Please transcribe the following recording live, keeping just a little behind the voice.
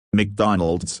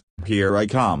McDonald's, here I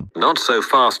come. Not so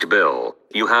fast, Bill.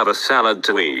 You have a salad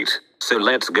to eat, so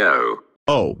let's go.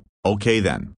 Oh, okay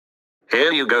then.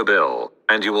 Here you go, Bill,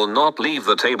 and you will not leave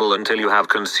the table until you have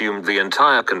consumed the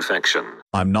entire confection.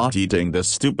 I'm not eating this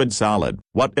stupid salad.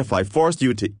 What if I forced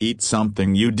you to eat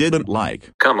something you didn't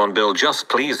like? Come on, Bill, just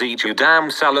please eat your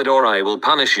damn salad or I will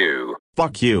punish you.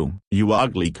 Fuck you, you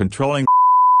ugly controlling.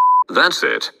 That's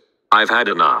it. I've had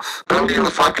enough. Bill, you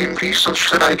fucking piece of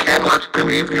shit, I cannot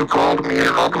believe you called me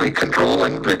an ugly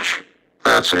controlling bitch.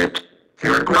 That's it.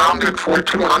 You're grounded for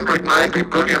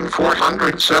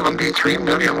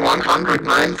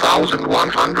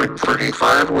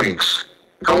 290,473,109,135 weeks.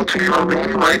 Go to your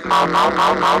room right now.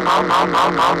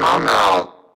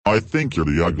 I think you're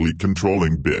the ugly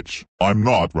controlling bitch. I'm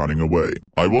not running away.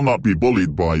 I will not be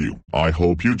bullied by you. I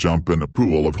hope you jump in a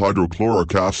pool of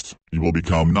hydrochloric acid. You will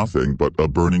become nothing but a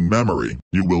burning memory.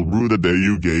 You will rue the day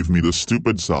you gave me the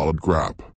stupid salad crap.